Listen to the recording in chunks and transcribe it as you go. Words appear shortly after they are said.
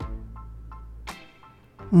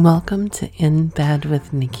Welcome to In Bed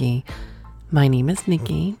with Nikki. My name is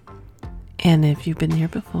Nikki, and if you've been here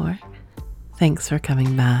before, thanks for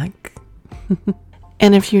coming back.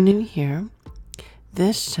 And if you're new here,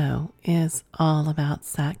 this show is all about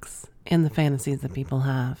sex and the fantasies that people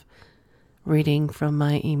have, reading from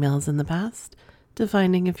my emails in the past to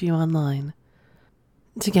finding a few online.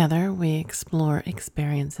 Together, we explore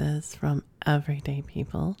experiences from everyday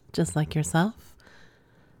people, just like yourself.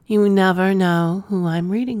 You never know who I'm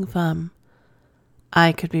reading from.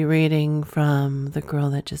 I could be reading from the girl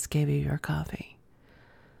that just gave you your coffee,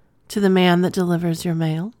 to the man that delivers your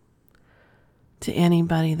mail, to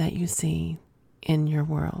anybody that you see in your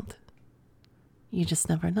world. You just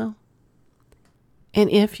never know. And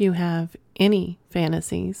if you have any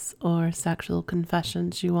fantasies or sexual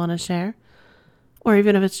confessions you want to share, or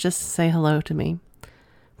even if it's just to say hello to me,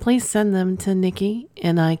 please send them to Nikki,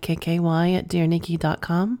 Nikky, at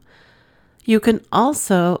dearnikki.com. You can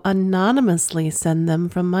also anonymously send them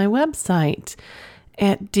from my website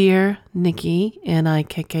at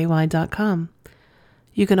dearnikky.com.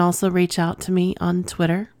 You can also reach out to me on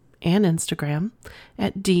Twitter and Instagram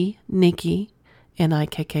at dnikky,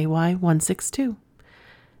 Nikky162.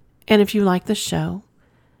 And if you like the show,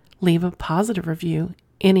 leave a positive review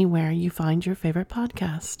anywhere you find your favorite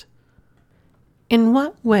podcast. In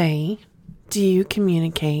what way do you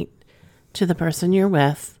communicate to the person you're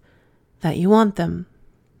with that you want them?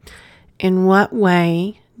 In what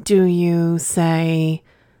way do you say,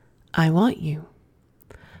 I want you?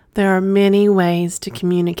 There are many ways to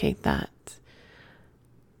communicate that.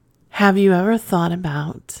 Have you ever thought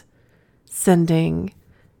about sending,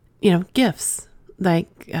 gifts,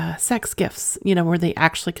 like sex gifts, where they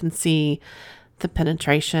actually can see the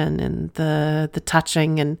penetration and the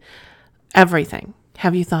touching and everything?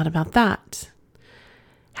 Have you thought about that?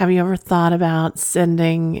 Have you ever thought about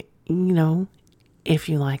sending, if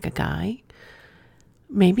you like a guy,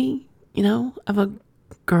 maybe, of a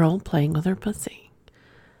girl playing with her pussy?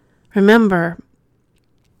 Remember,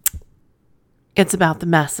 it's about the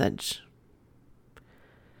message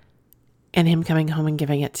and him coming home and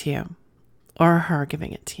giving it to you, or her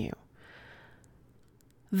giving it to you.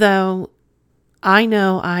 Though I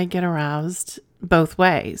know I get aroused both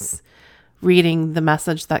ways, reading the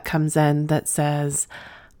message that comes in that says,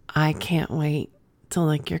 I can't wait to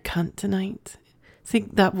lick your cunt tonight. See,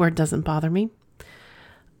 that word doesn't bother me.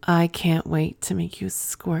 I can't wait to make you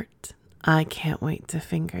squirt. I can't wait to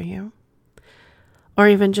finger you. Or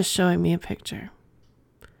even just showing me a picture.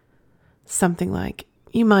 Something like,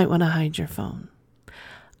 you might want to hide your phone.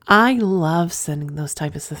 I love sending those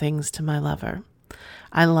types of things to my lover.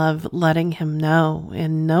 I love letting him know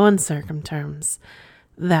in no uncertain terms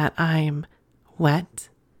that I'm wet,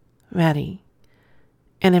 ready.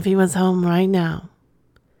 And if he was home right now,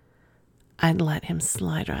 I'd let him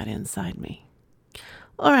slide right inside me.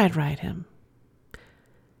 Or I'd ride him.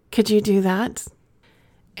 Could you do that?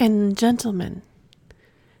 And gentlemen,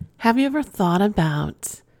 have you ever thought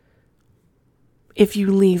about if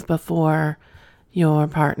you leave before your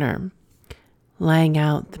partner, laying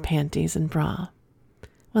out the panties and bra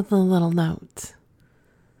with a little note?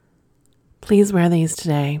 Please wear these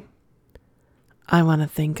today. I want to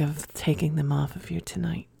think of taking them off of you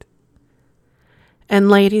tonight. And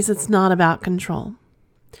ladies, it's not about control.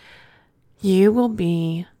 You will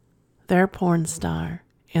be their porn star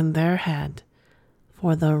in their head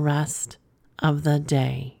for the rest of the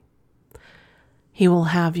day. He will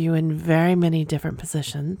have you in very many different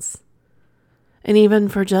positions. And even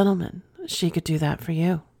for gentlemen, she could do that for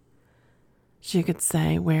you. She could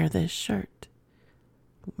say, wear this shirt.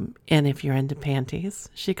 And if you're into panties,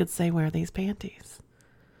 she could say, wear these panties.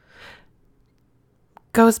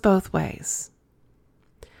 Goes both ways.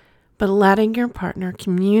 But letting your partner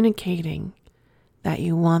communicating that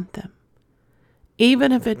you want them,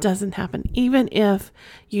 even if it doesn't happen, even if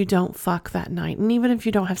you don't fuck that night, and even if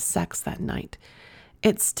you don't have sex that night,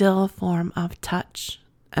 it's still a form of touch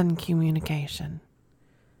and communication.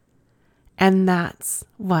 And that's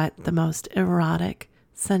what the most erotic,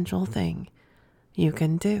 sensual thing you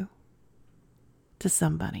can do to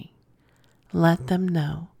somebody. Let them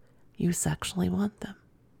know you sexually want them.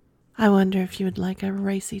 I wonder if you would like a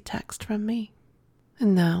racy text from me.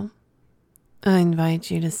 And now, I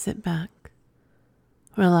invite you to sit back,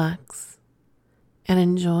 relax, and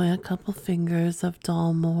enjoy a couple fingers of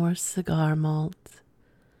Dalmore cigar malt.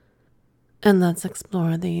 And let's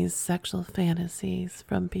explore these sexual fantasies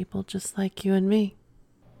from people just like you and me.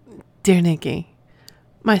 Dear Nikki,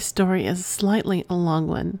 my story is slightly a long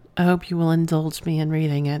one. I hope you will indulge me in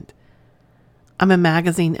reading it. I'm a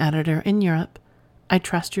magazine editor in Europe, I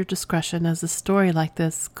trust your discretion as a story like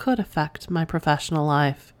this could affect my professional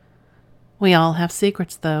life. We all have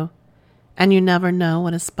secrets, though, and you never know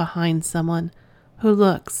what is behind someone who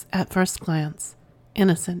looks, at first glance,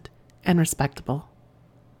 innocent and respectable.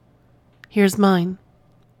 Here's mine.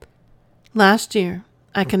 Last year,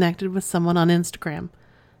 I connected with someone on Instagram,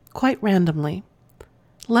 quite randomly.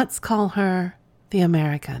 Let's call her the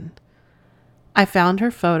American. I found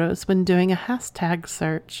her photos when doing a hashtag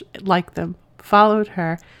search, liked them, followed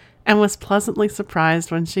her, and was pleasantly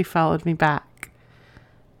surprised when she followed me back.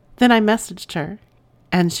 Then I messaged her,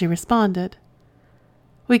 and she responded.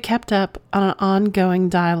 We kept up on an ongoing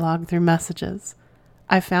dialogue through messages.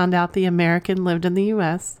 I found out the American lived in the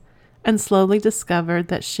U.S. and slowly discovered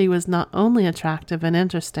that she was not only attractive and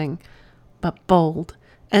interesting, but bold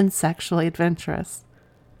and sexually adventurous.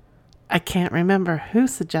 I can't remember who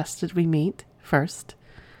suggested we meet first,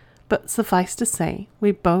 but suffice to say,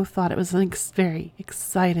 we both thought it was a very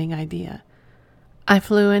exciting idea. I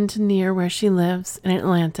flew into near where she lives in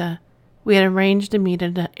Atlanta. We had arranged to meet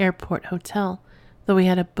at an airport hotel, though we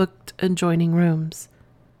had booked adjoining rooms.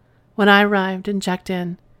 When I arrived and checked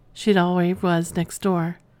in, she already was next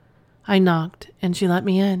door. I knocked, and she let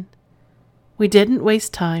me in. We didn't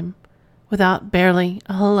waste time. Without barely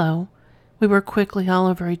a hello, we were quickly all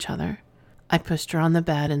over each other. I pushed her on the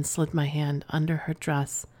bed and slid my hand under her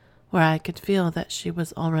dress, where I could feel that she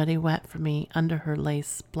was already wet for me under her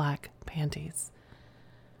lace black panties.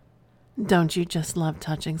 Don't you just love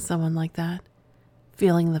touching someone like that?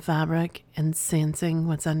 Feeling the fabric and sensing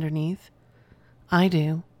what's underneath? I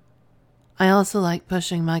do. I also like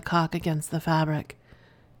pushing my cock against the fabric,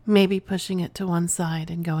 maybe pushing it to one side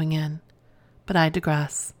and going in, but I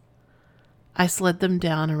digress. I slid them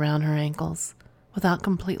down around her ankles without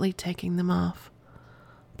completely taking them off,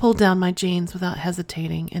 pulled down my jeans without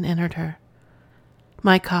hesitating, and entered her.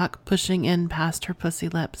 My cock pushing in past her pussy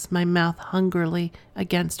lips, my mouth hungrily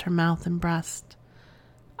against her mouth and breast.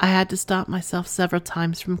 I had to stop myself several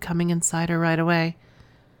times from coming inside her right away.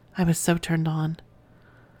 I was so turned on.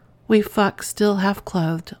 We fucked still half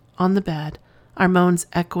clothed, on the bed, our moans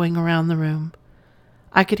echoing around the room.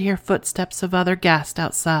 I could hear footsteps of other guests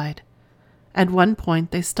outside. At one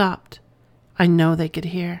point they stopped. I know they could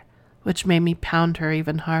hear, which made me pound her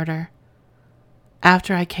even harder.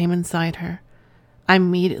 After I came inside her, I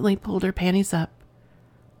immediately pulled her panties up.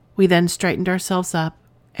 We then straightened ourselves up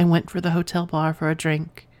and went for the hotel bar for a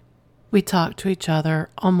drink. We talked to each other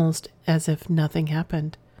almost as if nothing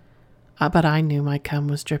happened. But I knew my cum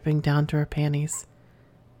was dripping down to her panties.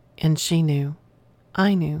 And she knew.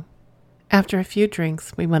 I knew. After a few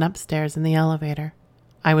drinks, we went upstairs in the elevator.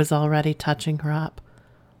 I was already touching her up,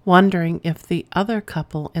 wondering if the other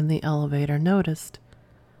couple in the elevator noticed.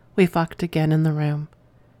 We fucked again in the room.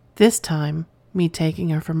 This time, me taking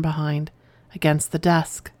her from behind, against the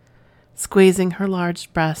desk, squeezing her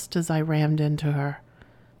large breast as I rammed into her.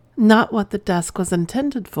 Not what the desk was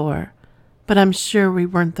intended for, but I'm sure we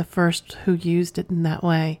weren't the first who used it in that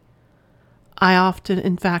way. I often,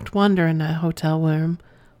 in fact, wonder in a hotel room,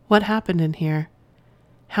 what happened in here?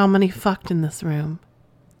 How many fucked in this room?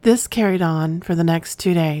 This carried on for the next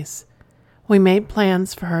 2 days. We made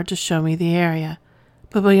plans for her to show me the area,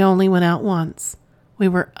 but we only went out once. We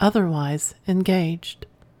were otherwise engaged.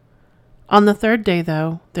 On the third day,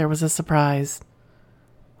 though, there was a surprise.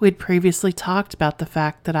 We'd previously talked about the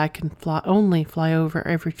fact that I can only fly over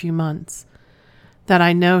every few months, that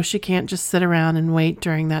I know she can't just sit around and wait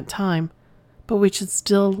during that time, but we should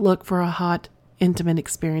still look for a hot, intimate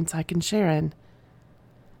experience I can share in.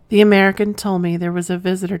 The American told me there was a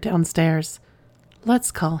visitor downstairs.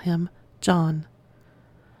 Let's call him John.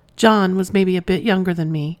 John was maybe a bit younger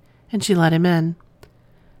than me, and she let him in.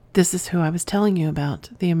 This is who I was telling you about,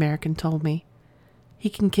 the American told me. He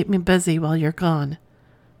can keep me busy while you're gone.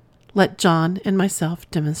 Let John and myself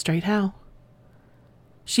demonstrate how.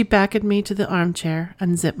 She backed me to the armchair,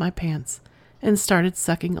 unzipped my pants, and started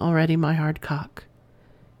sucking already my hard cock.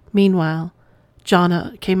 Meanwhile,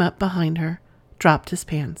 John came up behind her, dropped his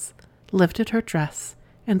pants, lifted her dress,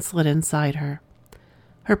 and slid inside her.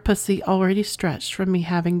 Her pussy already stretched from me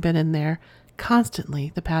having been in there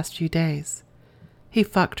constantly the past few days. He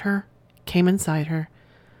fucked her, came inside her,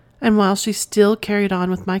 and while she still carried on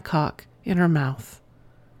with my cock in her mouth.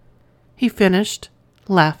 He finished,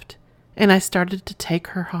 left, and I started to take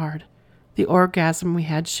her hard. The orgasm we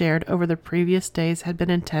had shared over the previous days had been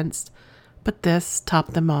intense, but this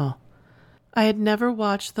topped them all. I had never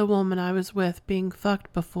watched the woman I was with being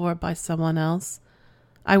fucked before by someone else.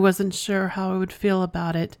 I wasn't sure how I would feel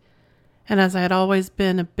about it, and as I had always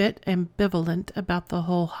been a bit ambivalent about the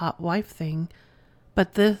whole hot wife thing,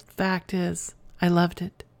 but the fact is, I loved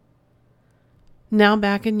it. Now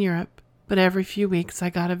back in Europe, but every few weeks I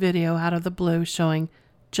got a video out of the blue showing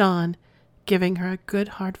John giving her a good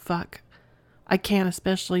hard fuck. I can't,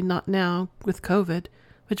 especially not now with COVID,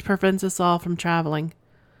 which prevents us all from traveling.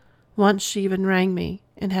 Once she even rang me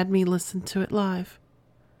and had me listen to it live.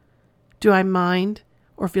 Do I mind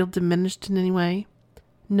or feel diminished in any way?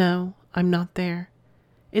 No, I'm not there.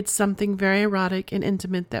 It's something very erotic and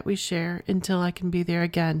intimate that we share until I can be there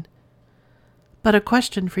again. But a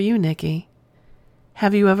question for you, Nikki.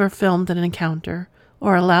 Have you ever filmed an encounter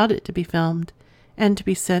or allowed it to be filmed and to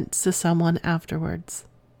be sent to someone afterwards?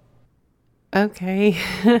 Okay.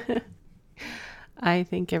 I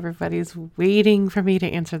think everybody's waiting for me to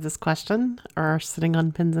answer this question or sitting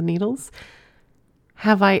on pins and needles.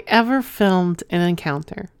 Have I ever filmed an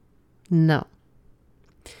encounter? No.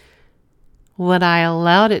 Would I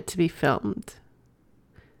allowed it to be filmed?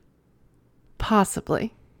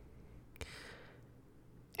 Possibly.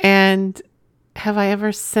 And have I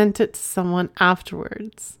ever sent it to someone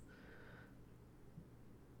afterwards?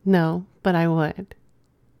 No, but I would.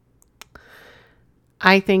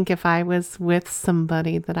 I think if I was with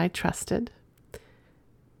somebody that I trusted,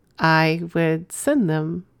 I would send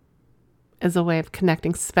them as a way of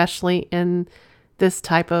connecting, especially in this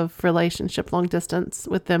type of relationship, long distance,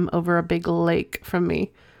 with them over a big lake from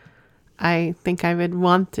me. I think I would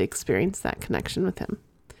want to experience that connection with him.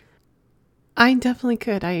 I definitely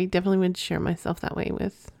could. I definitely would share myself that way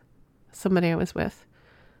with somebody I was with,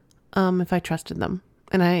 if I trusted them.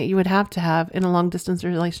 And you would have to have, in a long distance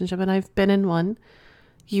relationship, and I've been in one,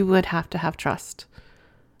 you would have to have trust.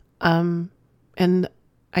 And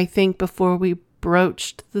I think before we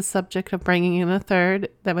broached the subject of bringing in a third,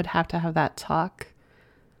 that would have to have that talk.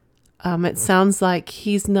 It sounds like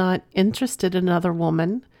he's not interested in another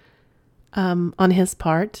woman on his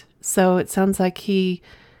part. So it sounds like he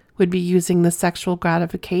would be using the sexual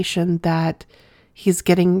gratification that he's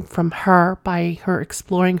getting from her by her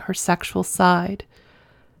exploring her sexual side.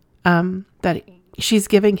 That she's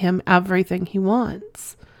giving him everything he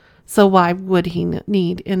wants. So why would he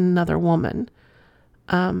need another woman?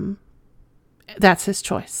 That's his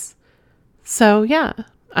choice. So yeah,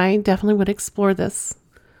 I definitely would explore this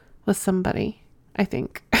with somebody, I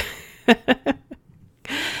think.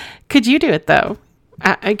 Could you do it though?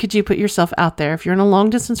 Could you put yourself out there? If you're in a long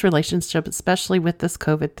distance relationship, especially with this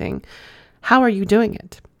COVID thing, how are you doing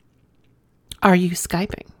it? Are you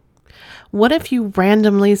Skyping? What if you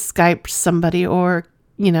randomly Skyped somebody or,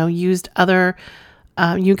 used other,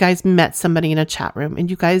 you guys met somebody in a chat room and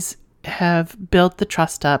you guys have built the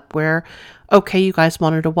trust up where, okay, you guys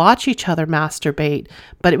wanted to watch each other masturbate,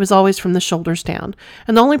 but it was always from the shoulders down.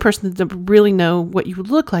 And the only person that would really know what you would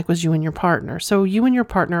look like was you and your partner. So you and your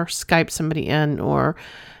partner Skype somebody in or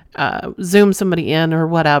Zoom somebody in or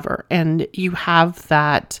whatever. And you have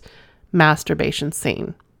that masturbation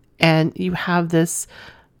scene and you have this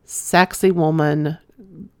sexy woman,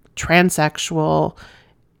 transsexual,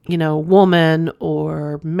 woman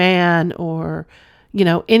or man or,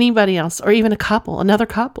 anybody else, or even another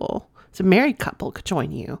couple. So a married couple could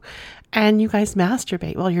join you and you guys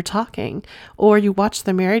masturbate while you're talking, or you watch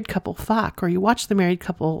the married couple fuck, or you watch the married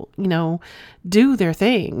couple, do their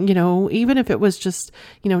thing, even if it was just,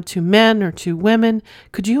 two men or two women.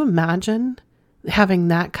 Could you imagine having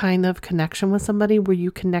that kind of connection with somebody where you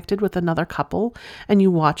connected with another couple and you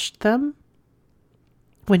watched them?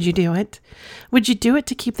 Would you do it? Would you do it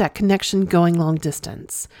to keep that connection going long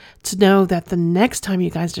distance? To know that the next time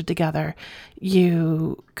you guys are together,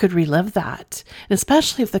 you could relive that. And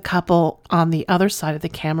especially if the couple on the other side of the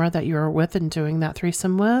camera that you were with and doing that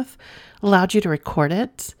threesome with allowed you to record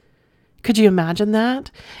it. Could you imagine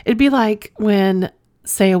that? It'd be like when,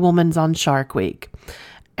 say, a woman's on Shark Week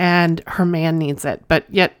and her man needs it, but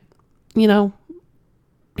yet,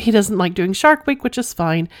 he doesn't like doing Shark Week, which is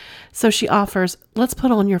fine. So she offers, let's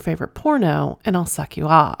put on your favorite porno and I'll suck you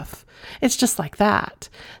off. It's just like that.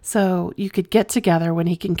 So you could get together when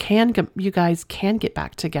you guys can get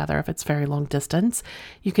back together if it's very long distance.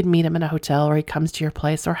 You could meet him in a hotel or he comes to your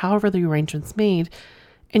place or however the arrangement's made,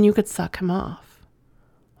 and you could suck him off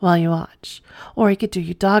while you watch. Or he could do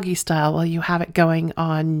you doggy style while you have it going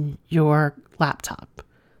on your laptop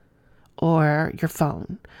or your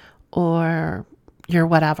phone or your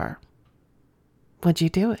whatever. Would you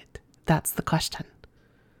do it? That's the question.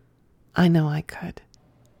 I know I could.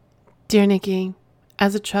 Dear Nikki,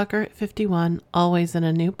 as a trucker at 51, always in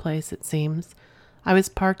a new place it seems, I was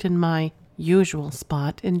parked in my usual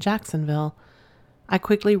spot in Jacksonville. I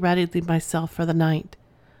quickly readied myself for the night.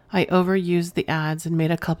 I overused the ads and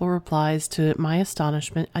made a couple replies. To my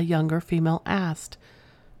astonishment, a younger female asked,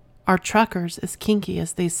 "Are truckers as kinky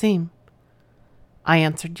as they seem?" I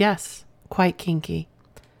answered yes, quite kinky.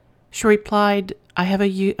 She replied, I have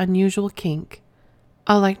a unusual kink.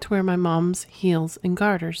 I like to wear my mom's heels and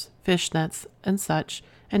garters, fishnets, and such,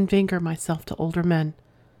 and finger myself to older men.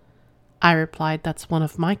 I replied, that's one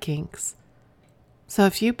of my kinks. So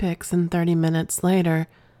a few pics and 30 minutes later,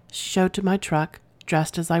 she showed to my truck,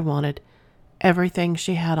 dressed as I wanted. Everything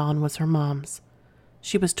she had on was her mom's.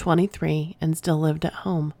 She was 23 and still lived at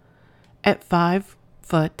home. At 5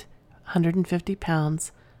 foot, 150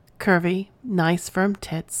 pounds, curvy, nice firm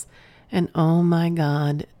tits, and oh my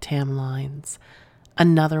God, tam lines.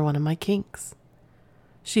 Another one of my kinks.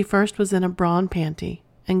 She first was in a bra and panty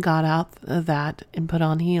and got out of that and put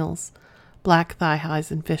on heels, black thigh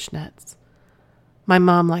highs and fishnets. My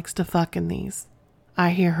mom likes to fuck in these.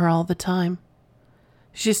 I hear her all the time.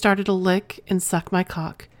 She started to lick and suck my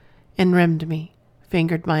cock and rimmed me,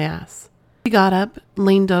 fingered my ass. She got up,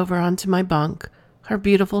 leaned over onto my bunk. Her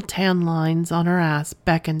beautiful tan lines on her ass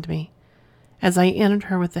beckoned me. As I entered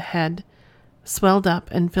her with the head, swelled up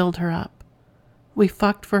and filled her up. We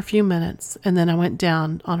fucked for a few minutes, and then I went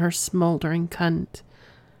down on her smoldering cunt.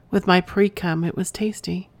 With my pre-cum, it was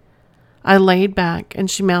tasty. I laid back, and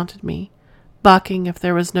she mounted me, bucking if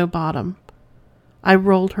there was no bottom. I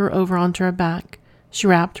rolled her over onto her back. She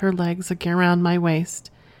wrapped her legs around my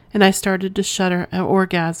waist, and I started to shudder at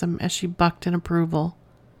orgasm as she bucked in approval.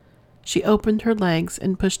 She opened her legs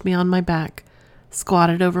and pushed me on my back,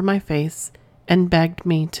 squatted over my face, and begged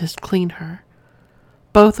me to clean her.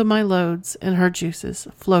 Both of my loads and her juices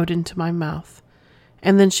flowed into my mouth,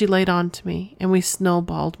 and then she laid onto me, and we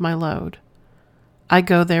snowballed my load. I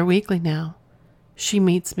go there weekly now. She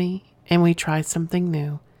meets me, and we try something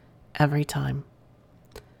new every time.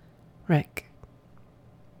 Rick.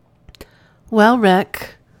 Well,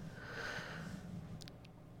 Rick.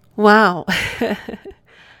 Wow.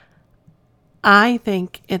 I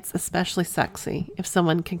think it's especially sexy if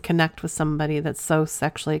someone can connect with somebody that's so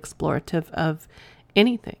sexually explorative of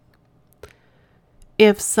anything.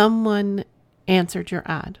 If someone answered your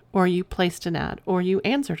ad, or you placed an ad, or you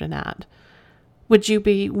answered an ad, would you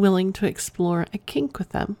be willing to explore a kink with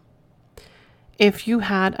them? If you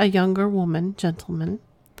had a younger woman, gentleman,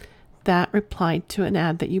 that replied to an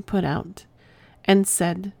ad that you put out and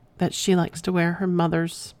said that she likes to wear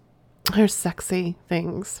her sexy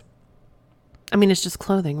things. I mean, it's just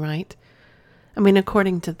clothing, right? I mean,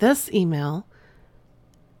 according to this email,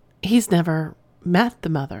 he's never met the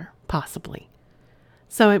mother, possibly.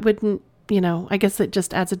 So it wouldn't, I guess it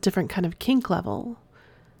just adds a different kind of kink level.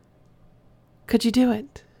 Could you do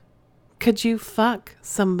it? Could you fuck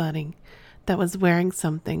somebody that was wearing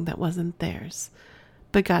something that wasn't theirs,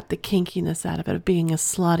 but got the kinkiness out of it of being as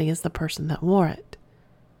slutty as the person that wore it?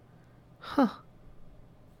 Huh.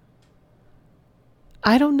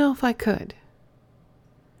 I don't know if I could.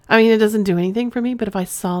 I mean, it doesn't do anything for me, but if I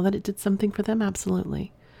saw that it did something for them,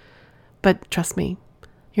 absolutely. But trust me,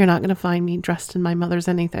 you're not going to find me dressed in my mother's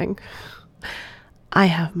anything. I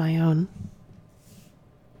have my own.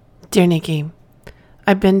 Dear Nikki,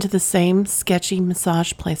 I've been to the same sketchy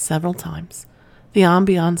massage place several times. The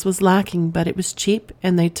ambiance was lacking, but it was cheap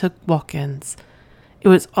and they took walk-ins. It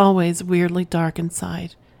was always weirdly dark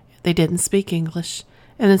inside. They didn't speak English,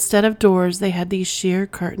 and instead of doors, they had these sheer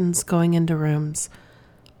curtains going into rooms.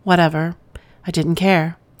 Whatever. I didn't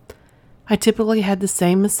care. I typically had the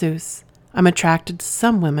same masseuse. I'm attracted to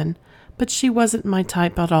some women, but she wasn't my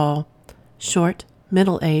type at all. Short,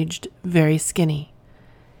 middle-aged, very skinny.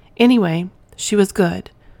 Anyway, she was good,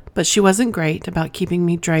 but she wasn't great about keeping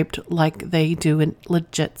me draped like they do in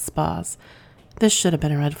legit spas. This should have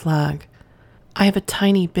been a red flag. I have a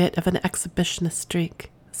tiny bit of an exhibitionist streak,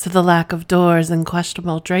 so the lack of doors and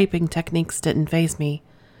questionable draping techniques didn't faze me.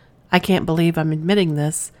 I can't believe I'm admitting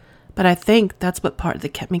this, but I think that's what part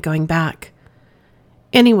that kept me going back.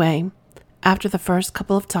 Anyway, after the first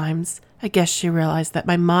couple of times, I guess she realized that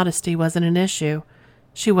my modesty wasn't an issue.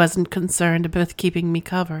 She wasn't concerned about keeping me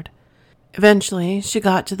covered. Eventually, she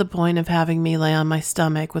got to the point of having me lay on my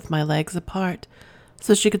stomach with my legs apart,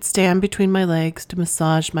 so she could stand between my legs to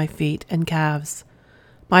massage my feet and calves.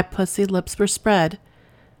 My pussy lips were spread,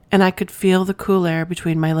 and I could feel the cool air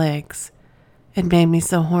between my legs. It made me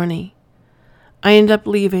so horny. I ended up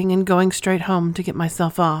leaving and going straight home to get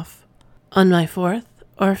myself off. On my 4th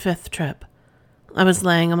or 5th trip, I was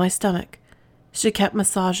laying on my stomach. She kept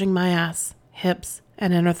massaging my ass, hips,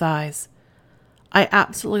 and inner thighs. I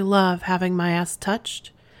absolutely love having my ass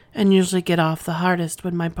touched and usually get off the hardest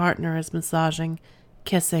when my partner is massaging,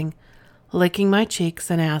 kissing, licking my cheeks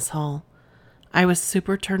and asshole. I was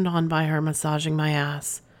super turned on by her massaging my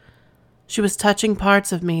ass. She was touching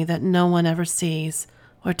parts of me that no one ever sees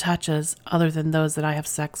or touches other than those that I have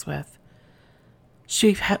sex with.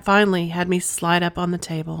 She finally had me slide up on the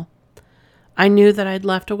table. I knew that I'd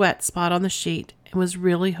left a wet spot on the sheet and was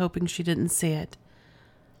really hoping she didn't see it.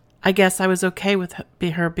 I guess I was okay with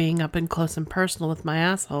her being up and close and personal with my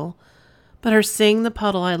asshole, but her seeing the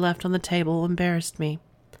puddle I left on the table embarrassed me.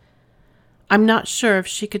 I'm not sure if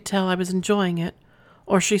she could tell I was enjoying it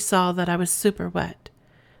or she saw that I was super wet,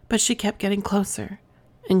 but she kept getting closer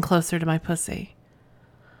and closer to my pussy.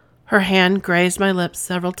 Her hand grazed my lips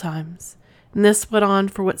several times, and this went on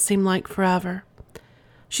for what seemed like forever.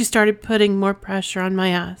 She started putting more pressure on my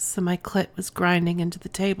ass, and my clit was grinding into the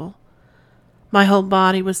table. My whole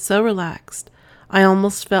body was so relaxed, I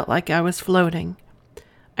almost felt like I was floating.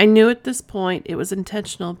 I knew at this point it was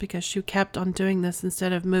intentional because she kept on doing this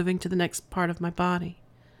instead of moving to the next part of my body.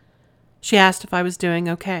 She asked if I was doing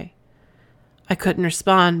okay. I couldn't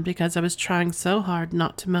respond because I was trying so hard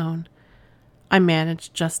not to moan. I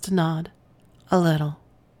managed just to nod, a little.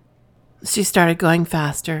 She started going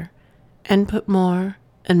faster and put more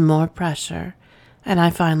and more pressure, and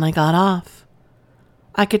I finally got off.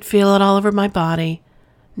 I could feel it all over my body,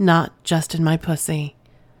 not just in my pussy.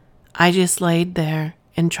 I just laid there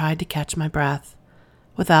and tried to catch my breath,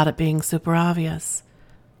 without it being super obvious.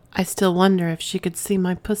 I still wonder if she could see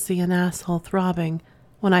my pussy and asshole throbbing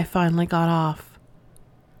when I finally got off.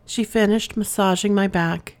 She finished massaging my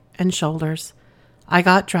back and shoulders. I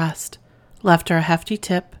got dressed, left her a hefty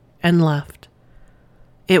tip, and left.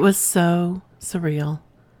 It was so surreal.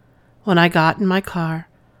 When I got in my car,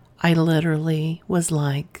 I literally was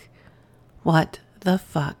like, what the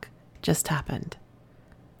fuck just happened?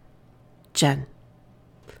 Jen.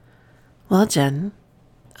 Well, Jen,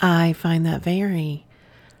 I find that very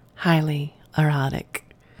highly erotic.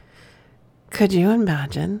 Could you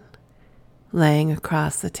imagine laying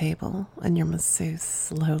across the table and your masseuse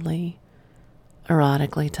slowly,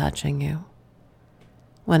 erotically touching you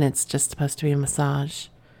when it's just supposed to be a massage?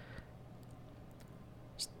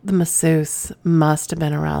 The masseuse must have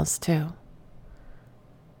been aroused too.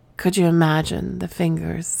 Could you imagine the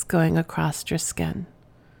fingers going across your skin,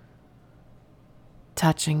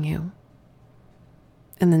 touching you,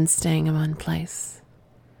 and then staying in one place?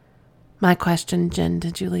 My question, Jen,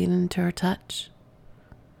 did you lean into her touch?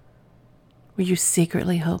 Were you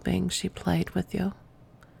secretly hoping she played with you?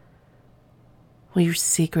 Were you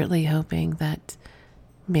secretly hoping that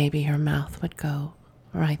maybe her mouth would go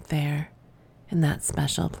right there in that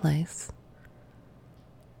special place?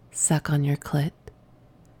 Suck on your clit?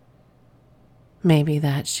 Maybe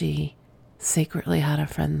that she secretly had a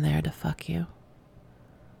friend there to fuck you?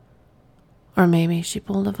 Or maybe she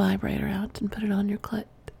pulled a vibrator out and put it on your clit?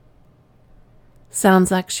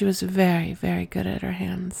 Sounds like she was very, very good at her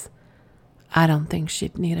hands. I don't think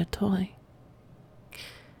she'd need a toy.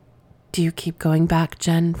 Do you keep going back,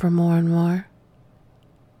 Jen, for more and more?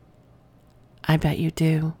 I bet you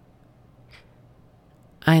do.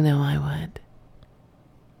 I know I would.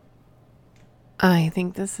 I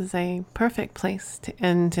think this is a perfect place to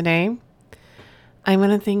end today. I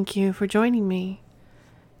want to thank you for joining me.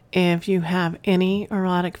 If you have any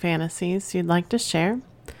erotic fantasies you'd like to share,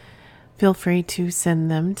 feel free to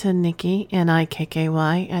send them to Nikki,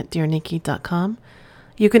 Nikky, at dearnikki.com.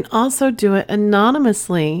 You can also do it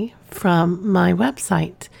anonymously from my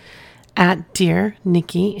website at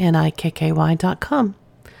dearnikky.com.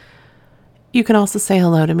 You can also say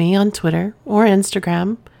hello to me on Twitter or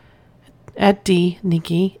Instagram at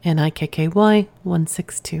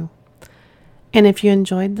dnikky162. And if you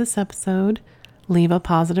enjoyed this episode, leave a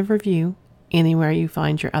positive review anywhere you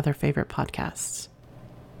find your other favorite podcasts.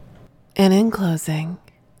 And in closing,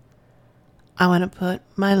 I want to put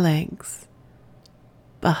my legs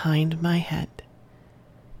behind my head.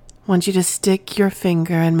 I want you to stick your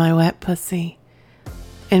finger in my wet pussy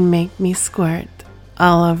and make me squirt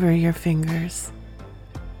all over your fingers.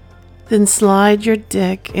 Then slide your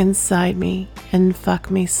dick inside me and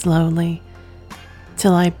fuck me slowly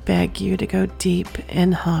till I beg you to go deep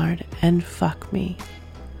and hard and fuck me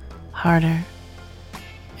harder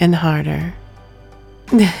and harder.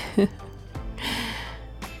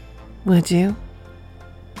 Would you?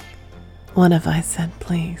 What if I said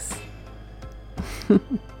please?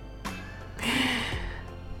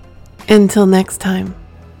 Until next time.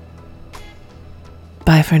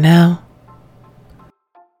 Bye for now.